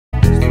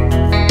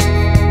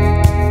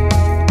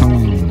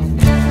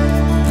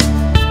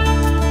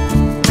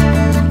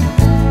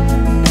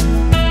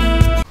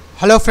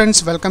Hello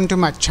friends, welcome to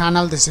my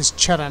channel. This is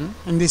Charan.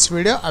 In this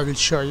video I will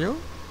show you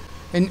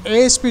in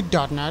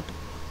ASP.NET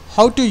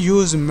how to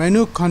use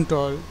menu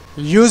control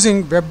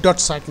using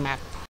web.sitemap.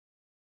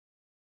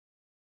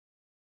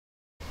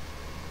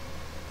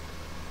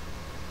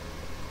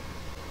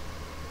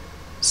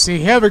 See,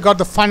 here we got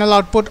the final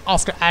output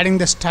after adding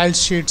the style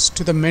sheets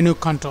to the menu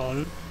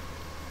control.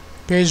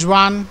 Page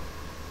 1,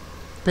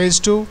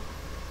 page 2,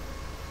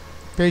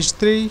 page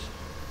 3,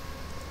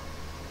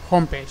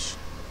 home page.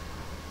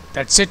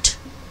 That's it.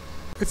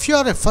 If you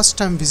are a first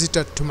time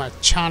visitor to my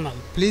channel,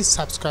 please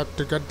subscribe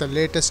to get the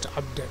latest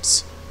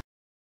updates.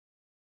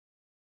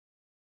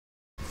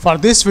 For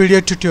this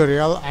video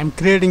tutorial, I am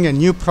creating a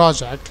new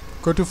project.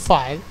 Go to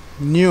File,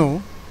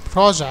 New,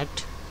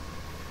 Project,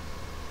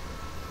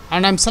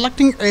 and I am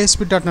selecting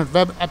ASP.NET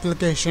Web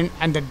Application,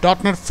 and the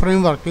 .NET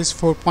Framework is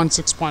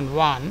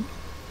 4.6.1.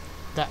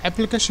 The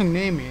application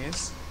name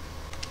is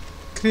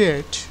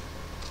Create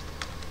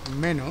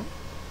Menu.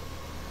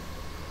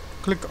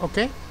 Click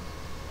OK.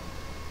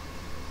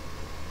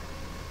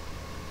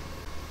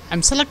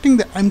 I'm selecting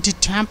the empty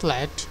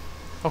template.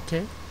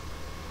 OK.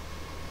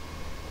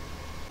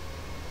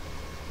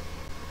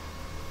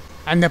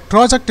 And the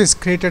project is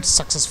created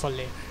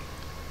successfully.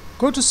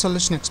 Go to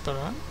Solution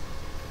Explorer.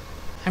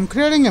 I'm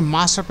creating a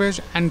master page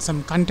and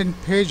some content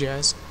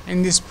pages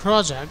in this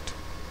project.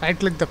 Right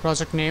click the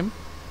project name,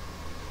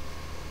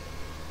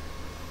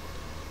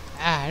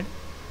 add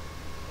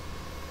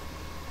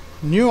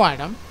new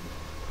item,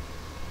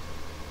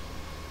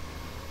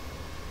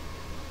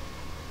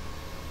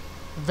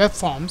 web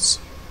forms,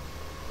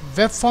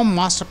 web form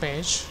master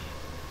page,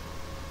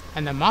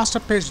 and the master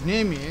page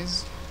name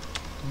is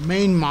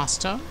main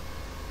master,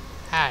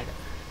 add.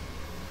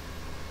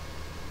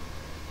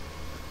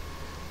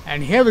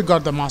 And here we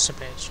got the master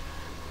page.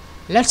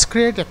 Let's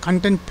create a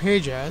content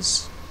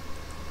pages.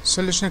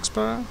 Solution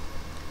Explorer,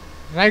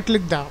 right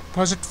click the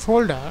project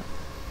folder,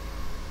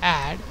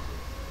 add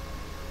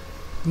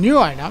new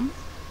item.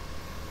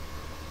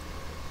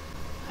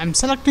 I'm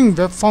selecting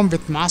web form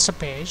with master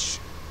page,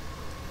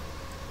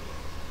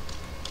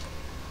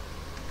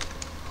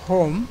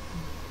 home,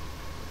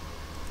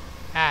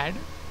 add.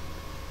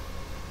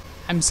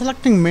 I'm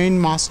selecting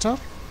main master.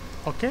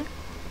 OK.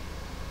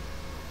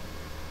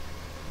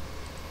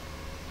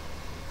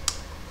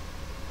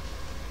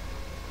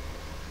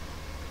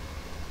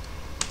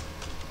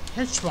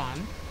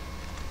 H1,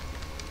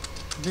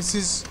 this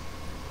is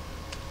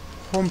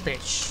home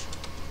page.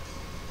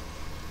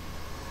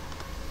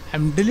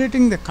 I'm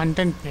deleting the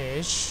content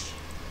page,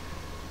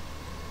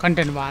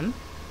 content 1,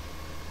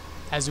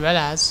 as well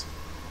as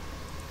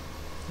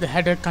the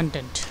header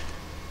content.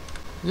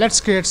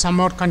 Let's create some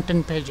more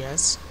content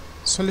pages.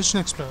 Solution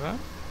Explorer,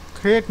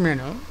 create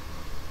menu,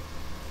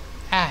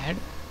 add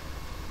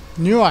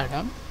new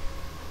item,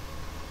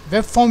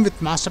 web form with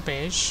master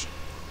page,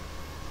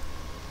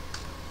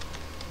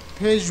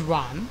 page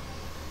 1,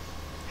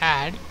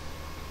 add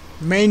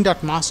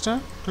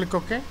main.master, click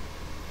OK.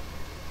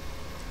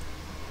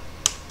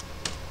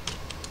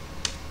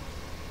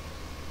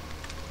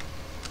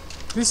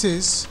 This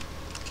is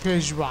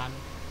page 1.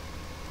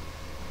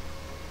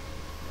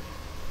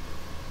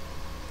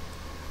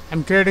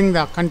 I'm creating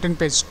the content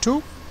page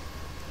 2,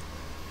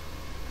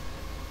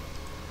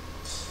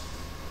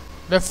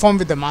 web form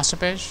with the master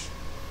page,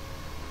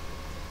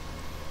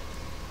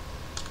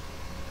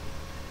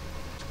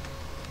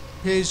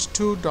 page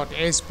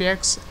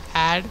 2.aspx,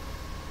 add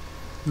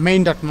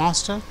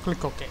main.master,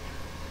 click OK.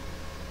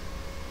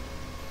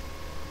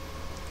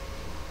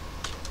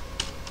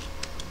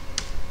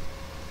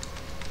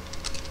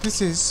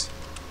 This is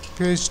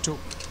page 2.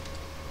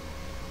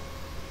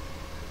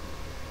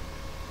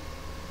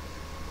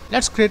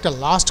 Let's create a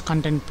last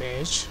content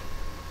page.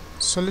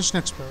 Solution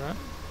Explorer,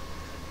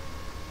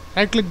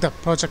 right click the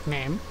project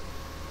name,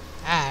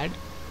 add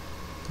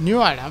new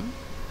item,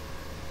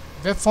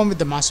 web form with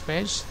the master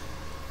page,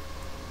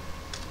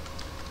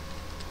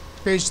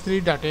 page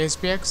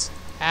 3.aspx,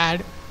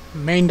 add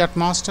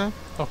main.master,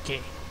 OK.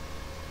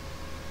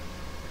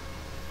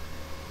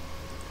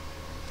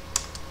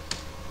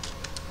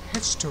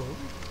 H2,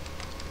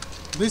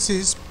 this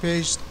is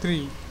page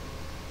 3.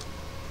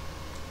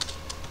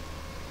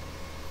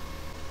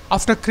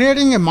 After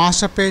creating a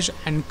master page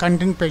and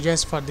content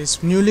pages for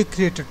this newly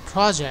created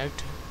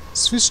project,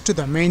 switch to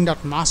the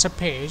main.master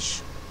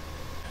page.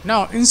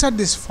 Now inside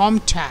this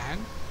form tag,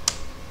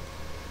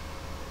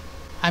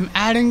 I'm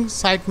adding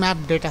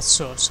sitemap data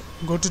source.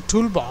 Go to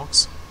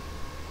Toolbox,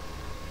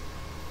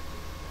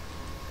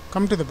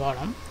 come to the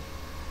bottom.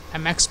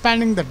 I'm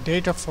expanding the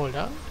data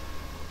folder,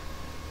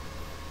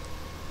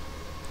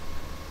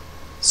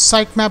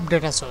 sitemap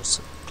data source.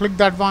 Click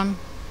that one,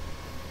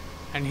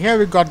 and here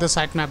we got the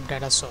sitemap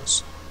data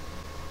source.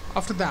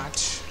 After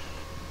that,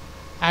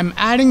 I'm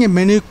adding a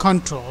menu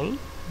control.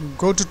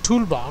 Go to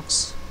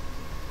Toolbox.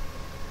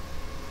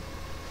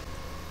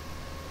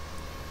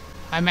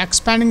 I'm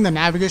expanding the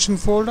navigation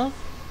folder,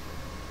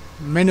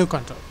 menu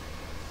control.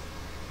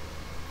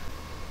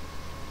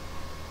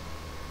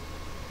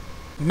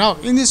 Now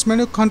in this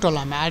menu control,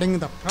 I'm adding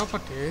the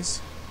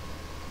properties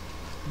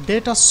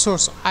data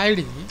source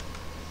ID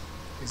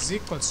is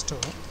equals to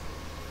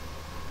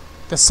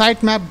the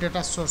sitemap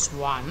data source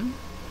 1,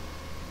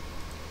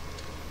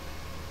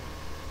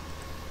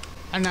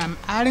 and I'm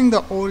adding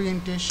the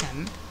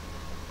orientation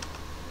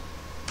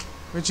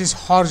which is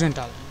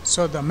horizontal,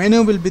 so the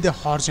menu will be the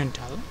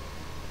horizontal.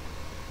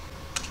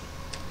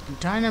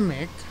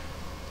 Dynamic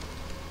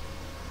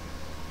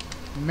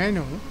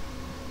menu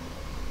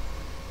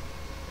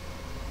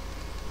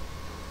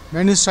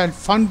style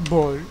font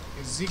bold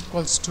is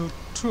equals to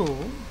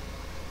true.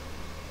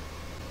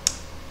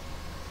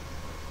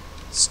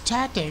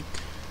 Static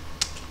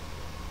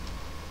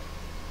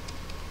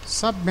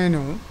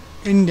submenu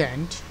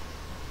indent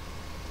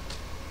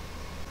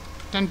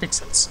 10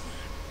 pixels.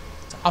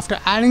 After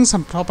adding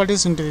some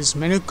properties into this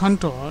menu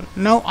control,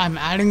 now I'm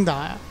adding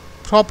the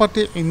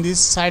property in this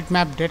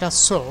sitemap data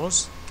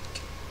source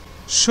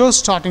show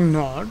starting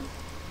node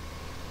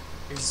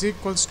is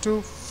equals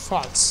to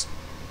false.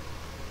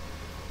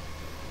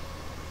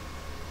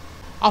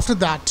 After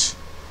that,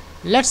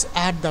 let's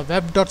add the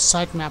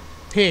web.sitemap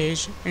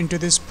page into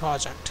this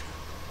project.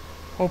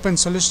 Open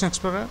Solution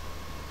Explorer,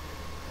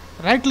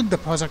 right click the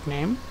project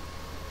name,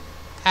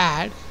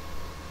 add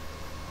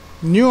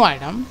new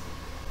item,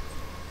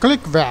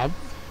 click web.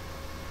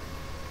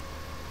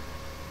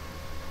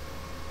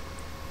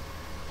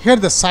 Here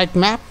the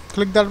sitemap,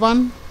 click that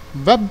one,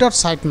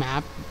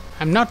 web.sitemap.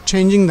 I'm not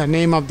changing the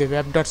name of the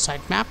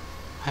web.sitemap,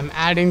 I'm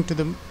adding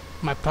to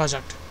my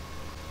project.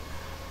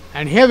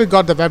 And here we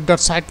got the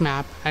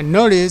web.sitemap, and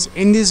notice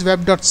in this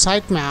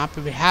web.sitemap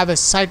we have a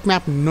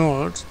sitemap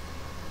node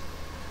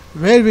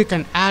where we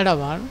can add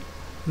our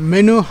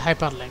menu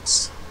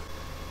hyperlinks.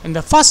 In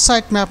the first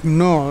sitemap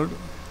node,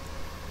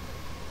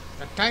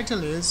 the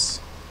title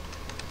is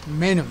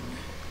menu.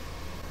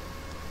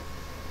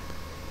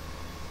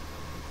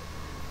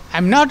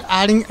 I'm not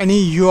adding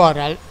any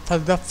URL for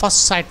the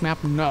first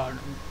sitemap node.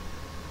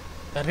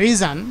 The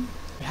reason,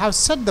 we have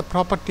set the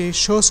property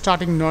show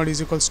starting node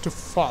is equals to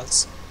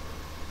false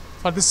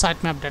for this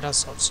sitemap data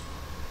source.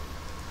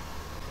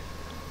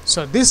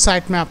 So this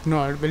sitemap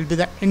node will be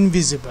the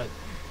invisible.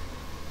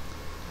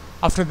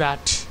 After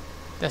that,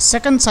 the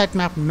second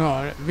sitemap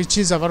node, which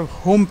is our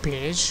home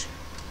page,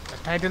 the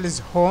title is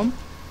home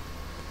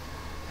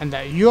and the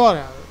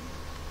URL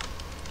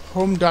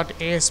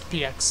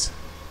home.aspx,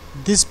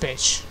 this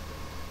page.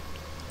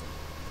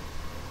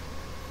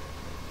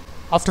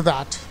 After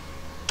that,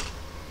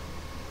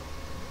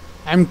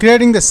 I am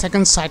creating the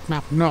second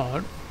sitemap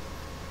node.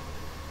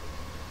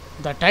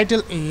 The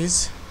title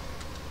is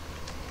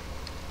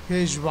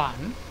page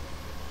 1.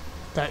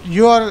 The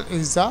URL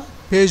is the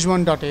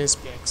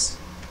page1.aspx.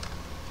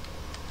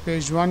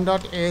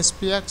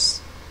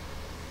 Page1.aspx.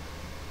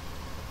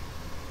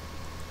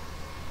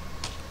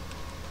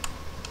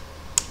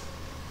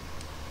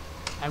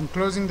 I am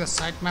closing the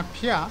sitemap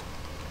here.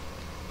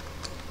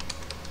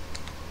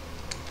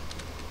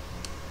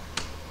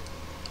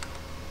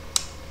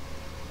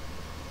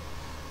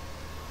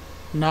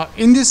 Now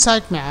in this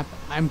sitemap,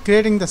 I am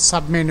creating the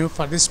submenu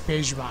for this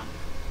page 1.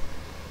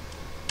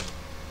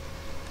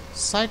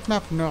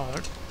 Sitemap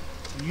node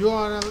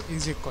URL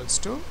is equals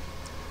to,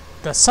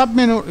 the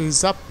submenu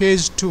is the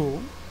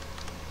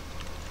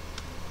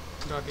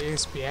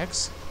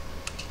page2.aspx,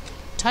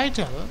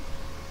 title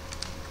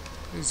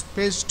is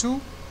page 2,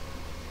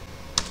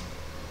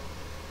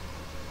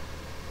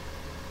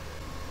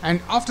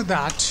 and after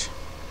that,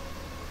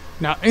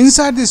 now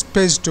inside this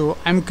page 2,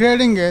 I am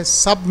creating a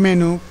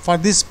submenu for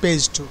this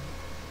page 2.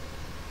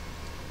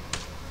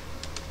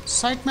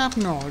 Sitemap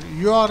node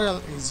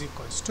URL is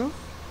equals to,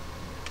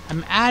 I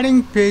am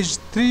adding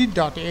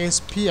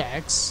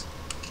page3.aspx,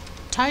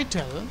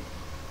 title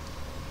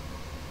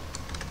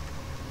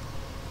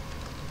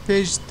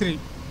page 3.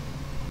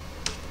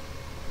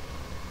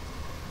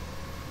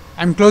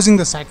 I am closing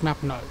the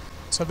sitemap node.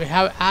 So we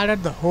have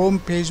added the home,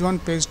 page 1,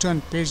 page 2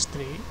 and page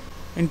 3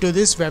 into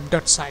this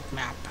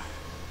web.sitemap.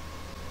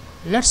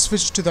 Let's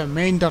switch to the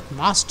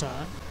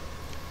main.master.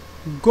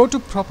 Go to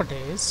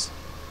properties.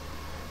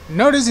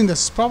 Notice in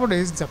this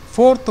properties, the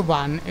fourth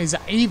one is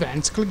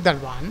events. Click that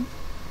one.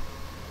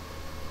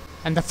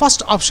 And the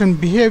first option,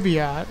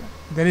 behavior,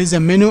 there is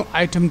a menu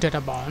item data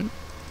bound.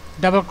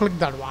 Double click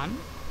that one.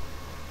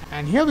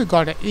 And here we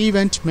got an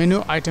event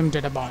menu item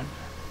data bound.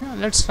 Yeah,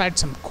 let's write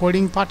some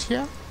coding part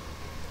here.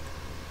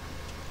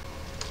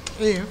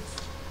 If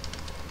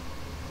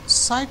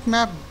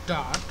sitemap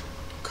dot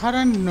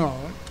current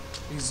node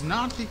is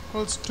not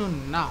equals to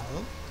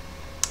null,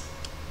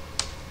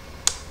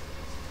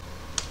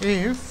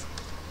 if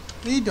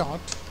e dot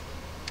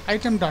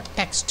item dot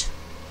text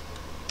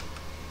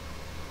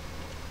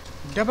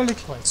double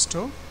equals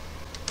to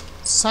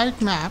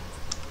sitemap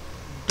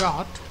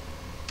dot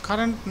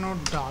current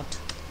node dot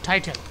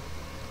title,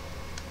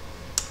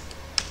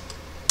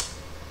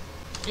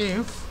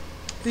 if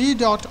e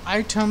dot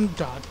item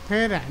dot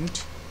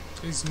parent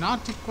is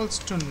not equals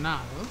to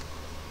null,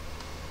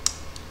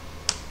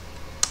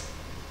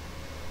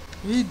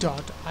 e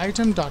dot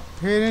item dot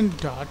parent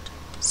dot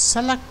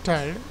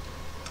selected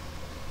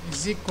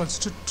is equals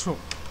to true.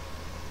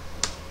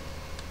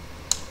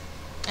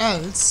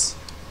 else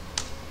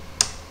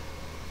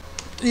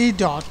e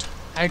dot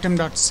item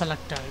dot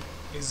selected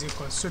is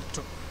equals to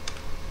true.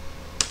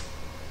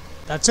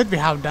 That's it, we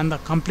have done the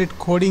complete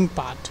coding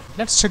part.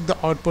 Let's check the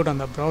output on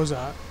the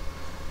browser.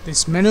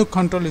 This menu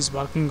control is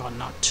working or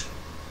not.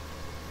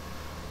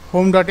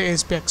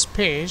 Home.aspx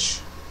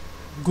page,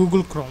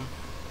 Google Chrome.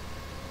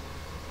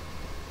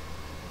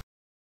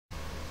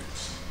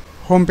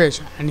 Home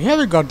page, and here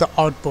we got the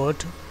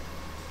output.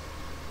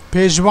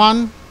 Page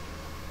 1,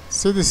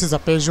 see this is a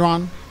page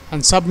 1,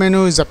 and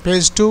submenu is a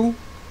page 2,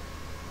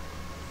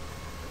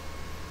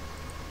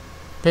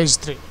 page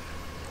 3,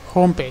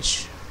 home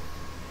page.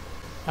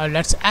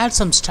 Let's add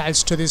some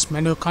styles to this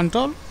menu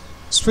control.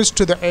 Switch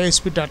to the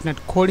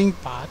ASP.NET coding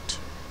part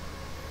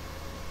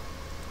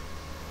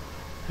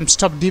and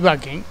stop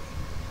debugging.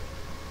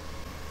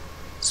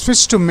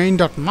 Switch to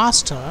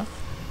main.master.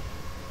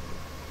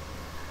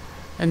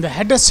 In the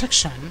header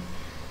section,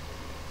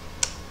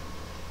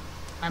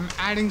 I'm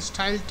adding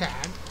style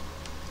tag.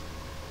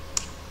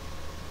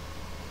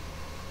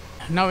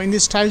 Now in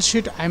this style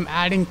sheet, I'm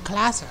adding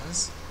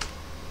classes,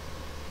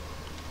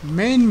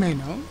 main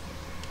menu,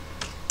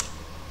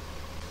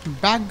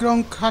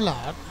 background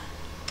color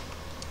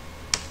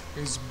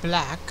is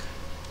black,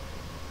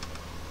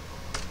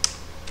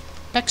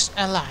 text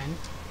align,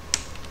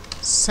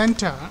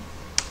 center,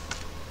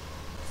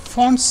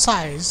 font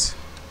size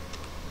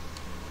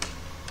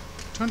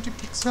 20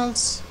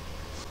 pixels,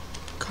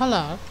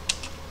 color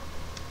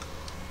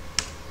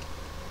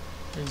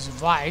is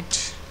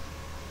white,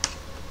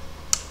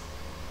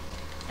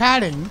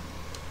 padding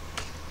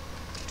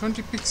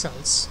 20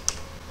 pixels,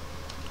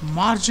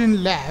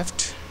 margin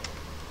left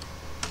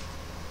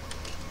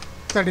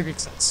 30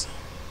 pixels.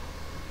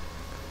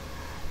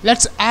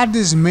 Let's add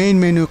this main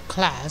menu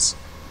class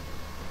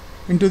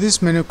into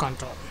this menu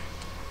control.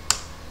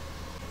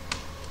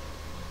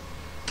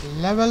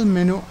 Level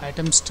menu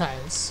item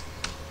styles,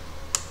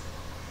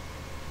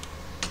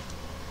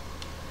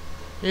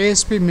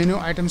 ASP menu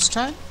item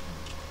style,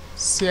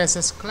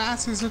 CSS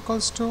class is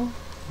equals to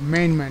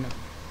main menu.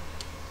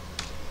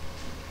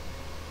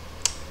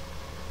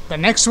 The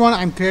next one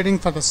I'm creating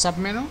for the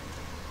submenu.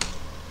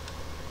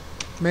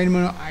 Main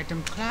menu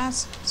item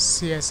class,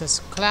 CSS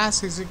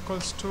class is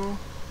equals to,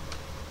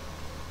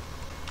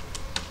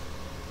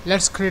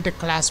 let's create a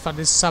class for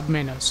this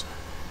submenus.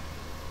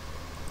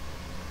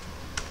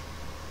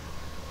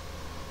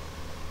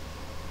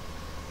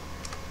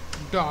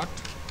 Dot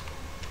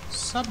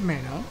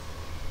submenu.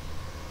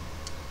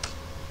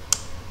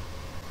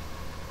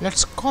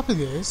 Let's copy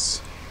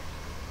this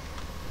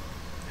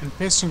and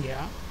paste in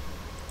here.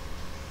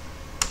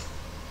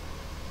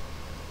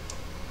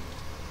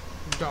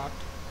 Dot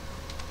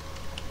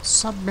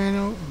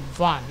submenu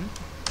 1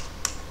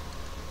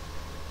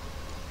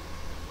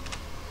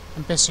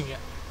 and pasting here.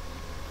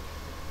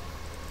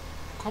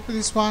 Copy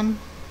this one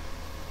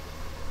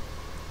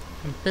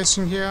and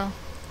pasting here.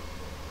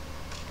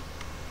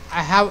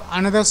 I have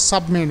another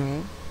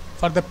submenu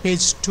for the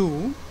page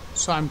 2,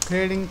 so I'm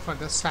creating for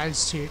the style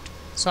sheet.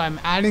 So I'm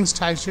adding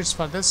style sheets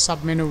for the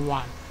submenu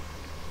 1.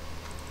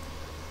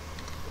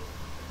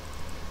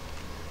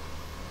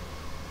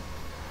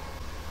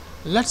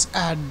 Let's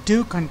add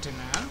div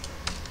container.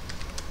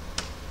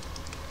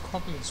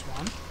 Copy this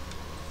one.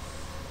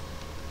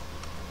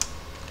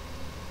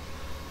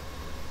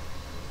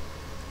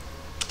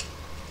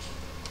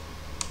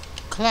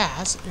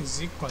 Class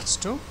is equals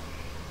to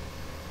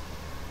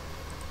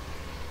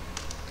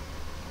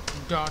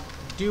dot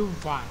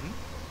div1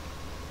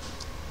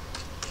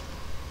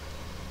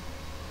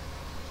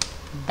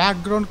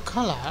 background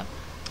color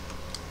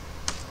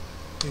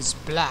is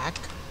black,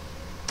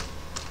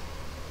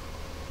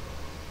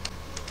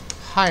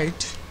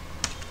 height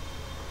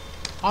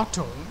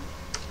auto,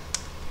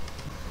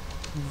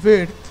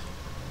 width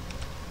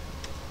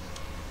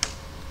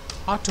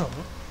auto,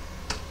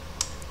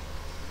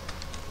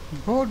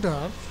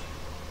 border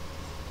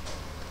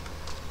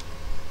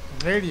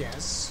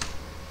radius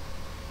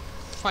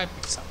 5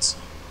 pixels.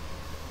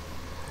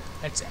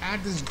 Let's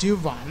add this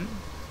div1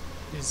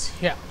 is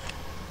here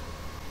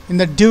in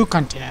the div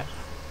container.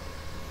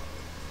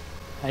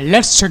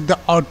 Let's check the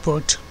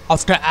output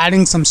after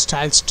adding some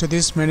styles to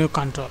this menu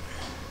control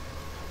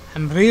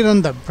and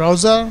rerun the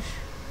browser.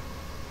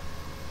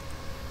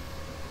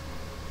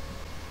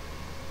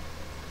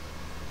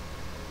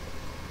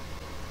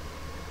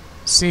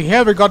 See,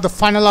 here we got the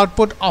final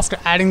output after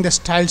adding the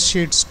style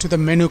sheets to the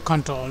menu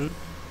control.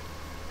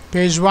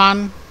 Page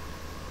 1,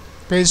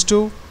 page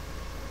 2,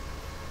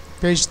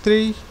 page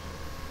 3,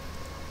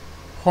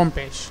 home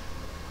page.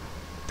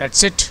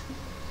 That's it.